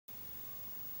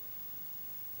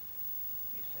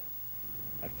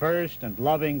first and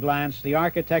loving glance, the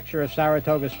architecture of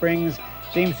Saratoga Springs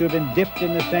seems to have been dipped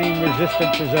in the same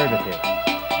resistant preservative.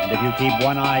 And if you keep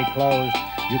one eye closed,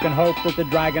 you can hope that the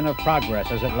dragon of progress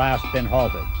has at last been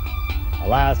halted.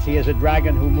 Alas, he is a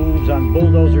dragon who moves on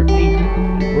bulldozer feet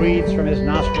and breathes from his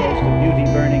nostrils the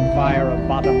beauty-burning fire of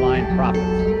bottom-line profits.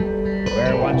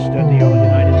 Where once stood the old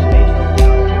United States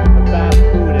Hotel, the fast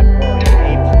food